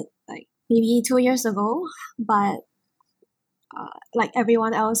started like maybe 2 years ago, but like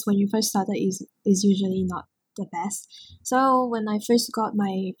everyone else, when you first started is usually not the best. So when I first got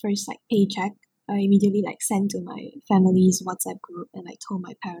my first like paycheck, I immediately like sent to my family's WhatsApp group and like told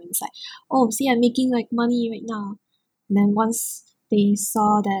my parents like, oh, see, I'm making like money right now. And then once they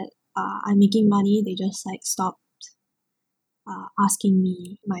saw that I'm making money, they just like stopped asking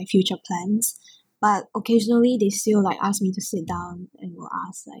me my future plans. But occasionally they still like ask me to sit down and will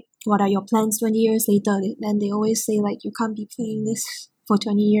ask like, what are your plans 20 years later? Then they always say like, you can't be playing this for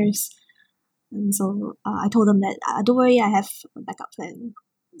 20 years. And so I told them that, don't worry, I have a backup plan.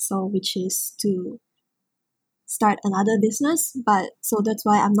 So which is to start another business. But so that's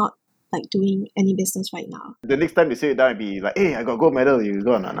why I'm not like doing any business right now. The next time you sit down and be like, hey, I got gold medal, you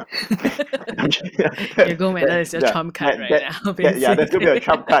go on. Your gold medal is your trump card now. That's going to be a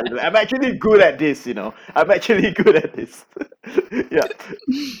trump card. I'm actually good at this, I'm actually good at this. Yeah.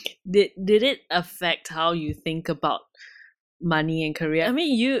 Did it affect how you think about money and career? I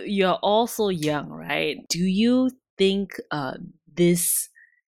mean, you're all so young, right? Do you think this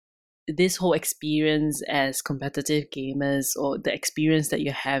whole experience as competitive gamers, or the experience that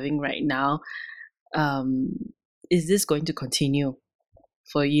you're having right now, is this going to continue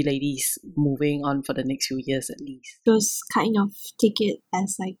for you ladies moving on for the next few years at least? Just kind of take it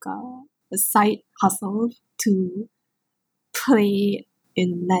as like a side hustle to play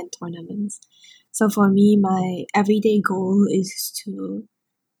in LAN tournaments. So for me, my everyday goal is to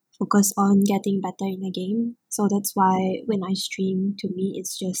focus on getting better in the game. So that's why when I stream, to me,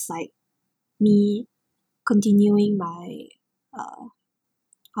 it's just like me continuing my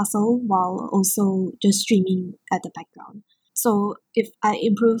hustle while also just streaming at the background. So if I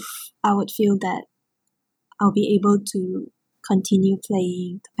improve, I would feel that I'll be able to continue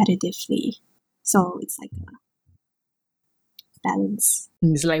playing competitively. So it's like a balance.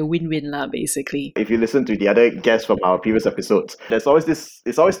 It's like win-win lah, basically. If you listen to the other guests from our previous episodes, there's always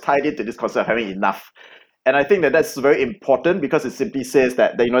it's always tied into this concept of having enough. And I think that that's very important because it simply says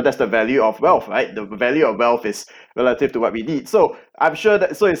that that's the value of wealth, right? The value of wealth is relative to what we need. So I'm sure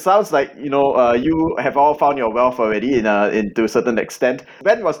that, so it sounds like, you have all found your wealth already to a certain extent.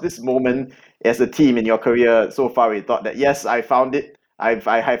 When was this moment as a team in your career so far where you thought that, yes, I found it,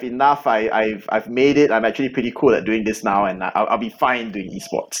 I have enough, I've made it, I'm actually pretty cool at doing this now, and I'll be fine doing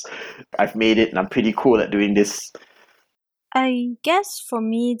esports. I've made it and I'm pretty cool at doing this. I guess for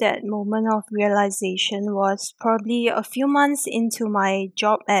me, that moment of realization was probably a few months into my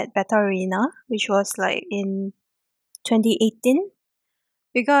job at Battle Arena, which was like in 2018.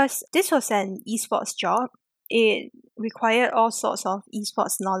 Because this was an esports job, it required all sorts of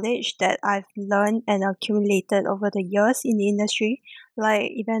esports knowledge that I've learned and accumulated over the years in the industry,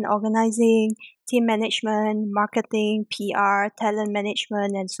 like event organizing, team management, marketing, PR, talent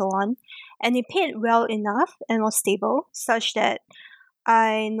management, and so on. And it paid well enough and was stable, such that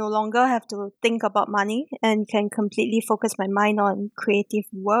I no longer have to think about money and can completely focus my mind on creative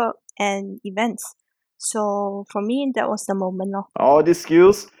work and events. So for me, that was the moment. All these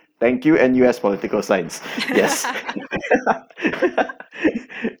skills, thank you, NUS Political Science. Yes.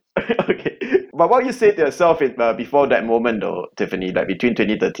 Okay. But what you say to yourself before that moment, though, Tiffany, like between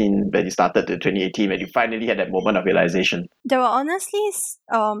 2013 when you started to 2018, when you finally had that moment of realization? There were honestly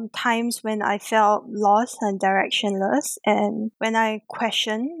times when I felt lost and directionless, and when I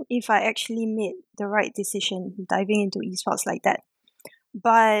questioned if I actually made the right decision diving into esports like that.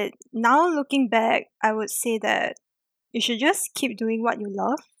 But now looking back, I would say that you should just keep doing what you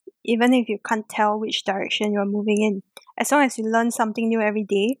love, even if you can't tell which direction you're moving in. As long as you learn something new every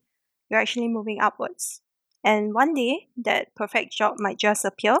day, you're actually moving upwards. And one day, that perfect job might just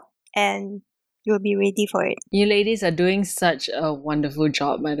appear and you'll be ready for it. You ladies are doing such a wonderful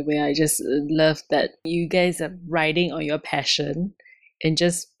job, by the way. I just love that you guys are riding on your passion and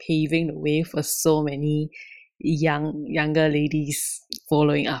just paving the way for so many younger ladies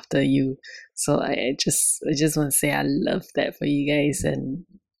following after you. So I just want to say I love that for you guys, and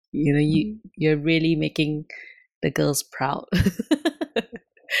you're really making the girls proud.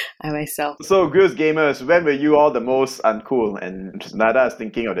 I myself. So, Grills Gamers, when were you all the most uncool? And Nada is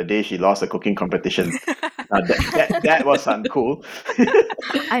thinking of the day she lost a cooking competition. That was uncool.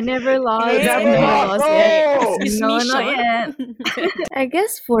 I never lost. Yeah. I never lost yet. Excuse No, me, not Sean. yet. I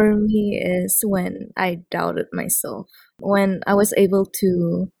guess for me is when I doubted myself. When I was able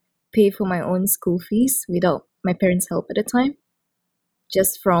to pay for my own school fees without my parents' help at the time.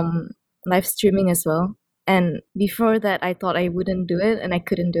 Just from live streaming as well. And before that, I thought I wouldn't do it and I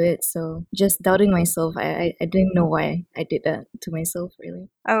couldn't do it. So just doubting myself, I didn't know why I did that to myself, really.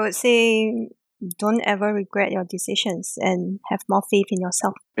 I would say don't ever regret your decisions and have more faith in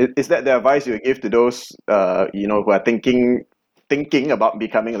yourself. Is that the advice you give to those, who are thinking about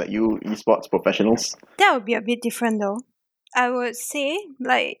becoming like you esports professionals? That would be a bit different though. I would say,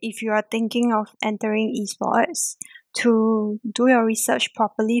 like, if you are thinking of entering esports, to do your research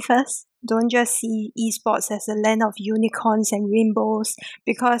properly first. Don't just see esports as a land of unicorns and rainbows,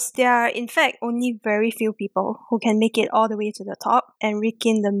 because there are in fact only very few people who can make it all the way to the top and rake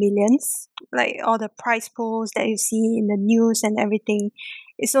in the millions. Like all the prize pools that you see in the news and everything,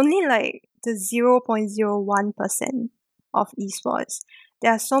 it's only like the 0.01% of esports.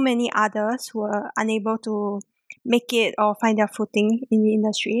 There are so many others who are unable to make it or find their footing in the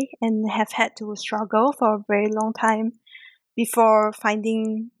industry and have had to struggle for a very long time before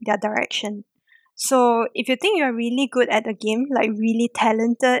finding their direction. So if you think you're really good at the game, like really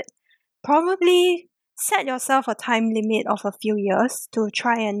talented, probably set yourself a time limit of a few years to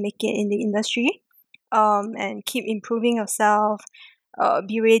try and make it in the industry, and keep improving yourself,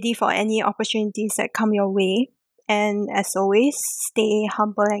 be ready for any opportunities that come your way, And as always, stay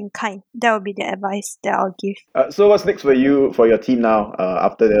humble and kind. That would be the advice that I'll give. So what's next for you, for your team now,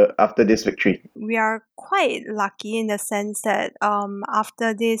 after this victory? We are quite lucky in the sense that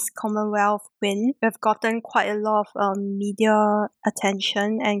after this Commonwealth win, we've gotten quite a lot of media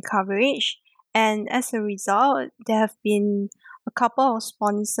attention and coverage. And as a result, there have been a couple of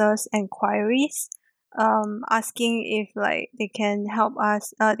sponsors inquiries asking if they can help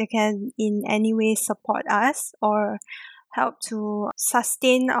us, they can in any way support us or help to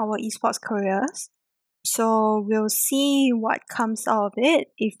sustain our esports careers. So we'll see what comes out of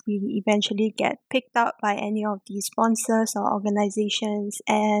it if we eventually get picked up by any of these sponsors or organizations,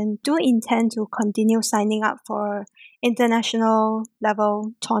 and do intend to continue signing up for international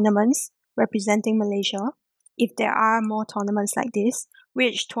level tournaments representing Malaysia if there are more tournaments like this,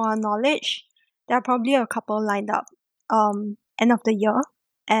 which to our knowledge, there are probably a couple lined up end of the year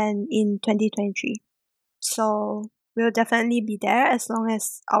and in 2023. So we'll definitely be there as long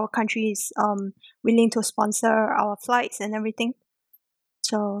as our country is willing to sponsor our flights and everything.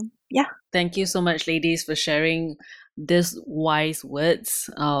 So yeah. Thank you so much, ladies, for sharing these wise words,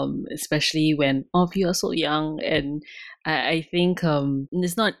 especially when all of you are so young. And I think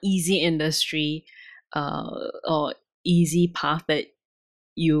it's not easy industry or easy path that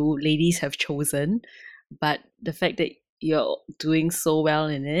you ladies have chosen, but the fact that you're doing so well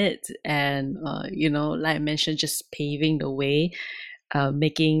in it, and like I mentioned, just paving the way,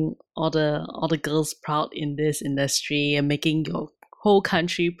 making all the girls proud in this industry, and making your whole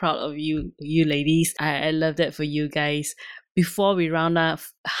country proud of you ladies. I love that for you guys. Before we round up,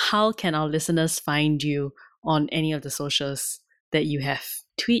 how can our listeners find you on any of the socials that you have?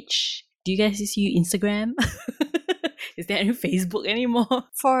 Twitch? Do you guys use Instagram? Is there any Facebook anymore?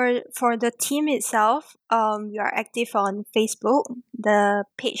 For the team itself, we are active on Facebook. The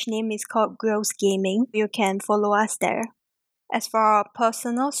page name is called Grills Gaming. You can follow us there. As for our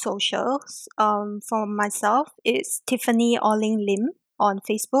personal socials, for myself, it's Tiffany Orling Lim on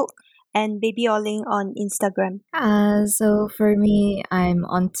Facebook and Baby Orling on Instagram. So for me, I'm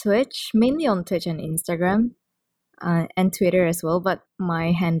on Twitch, mainly on Twitch and Instagram, and Twitter as well, but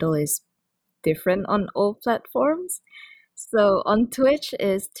my handle is different on all platforms. So on Twitch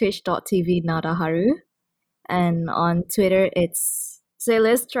is twitch.tv nadaharu, and on Twitter it's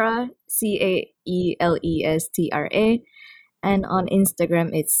Caelestra, Caelestra, and on Instagram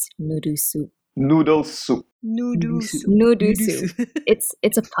it's Noodle Soup. Noodle soup. Noodle soup. Noodle Soup.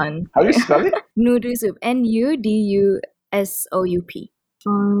 It's a pun. How do you spell it? Noodle Soup. NUDUSOUP.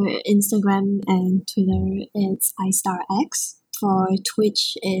 For Instagram and Twitter, it's iStarX. For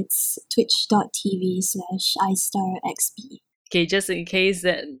Twitch, it's twitch.tv/iStarXB. Okay, just in case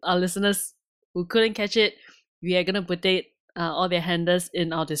that our listeners who couldn't catch it, we are gonna put all their handles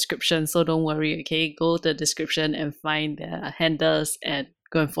in our description, so don't worry. Okay, go to the description and find their handles and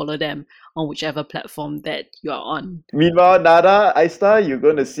go and follow them on whichever platform that you are on. Meanwhile, Nada, iStar, you're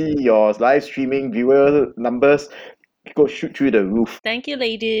going to see your live streaming viewer numbers go shoot through the roof. Thank you,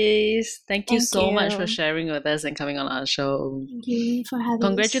 ladies. Thank you Thank so much you. for sharing with us and coming on our show. Thank you for having us.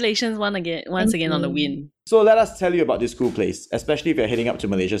 Congratulations once again on the win. So let us tell you about this cool place, especially if you're heading up to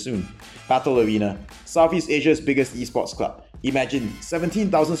Malaysia soon. Battle Arena, Southeast Asia's biggest esports club. Imagine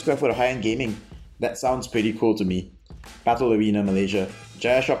 17,000 square foot of high-end gaming. That sounds pretty cool to me. Battle Arena, Malaysia.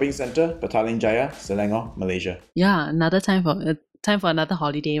 Jaya Shopping Centre, Petaling Jaya, Selangor, Malaysia. Yeah, another time for another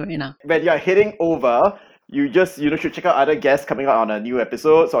holiday right now. When you're heading over, you just should check out other guests coming out on a new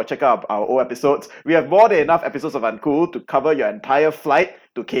episodes, or check out our old episodes. We have more than enough episodes of Uncool to cover your entire flight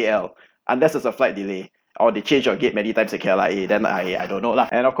to KL, unless there's a flight delay or they change your gate many times at KLIA, then I don't know lah.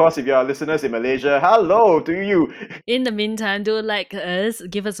 And of course, if you are listeners in Malaysia, hello to you. In the meantime, do like us,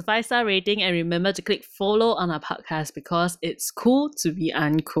 give us a 5-star rating, and remember to click follow on our podcast because it's cool to be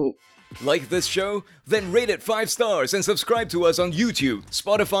uncool. Like this show? Then rate it 5 stars and subscribe to us on YouTube,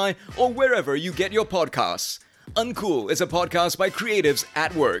 Spotify, or wherever you get your podcasts. Uncool is a podcast by creatives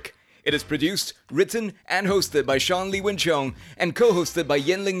at work. It is produced, written, and hosted by Sean Lee Win Chong and co-hosted by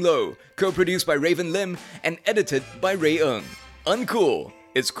Yenling Lo, co-produced by Raven Lim, and edited by Ray Ng. Uncool.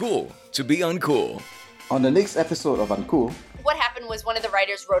 It's cool to be uncool. On the next episode of Uncool, what happened was one of the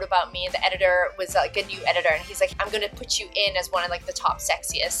writers wrote about me. The editor was like a new editor, and he's like, I'm gonna put you in as one of like the top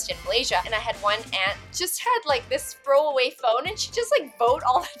sexiest in Malaysia. And I had one aunt just had like this throwaway phone, and she just like vote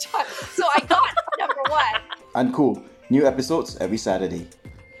all the time. So I got number one. Uncool. New episodes every Saturday.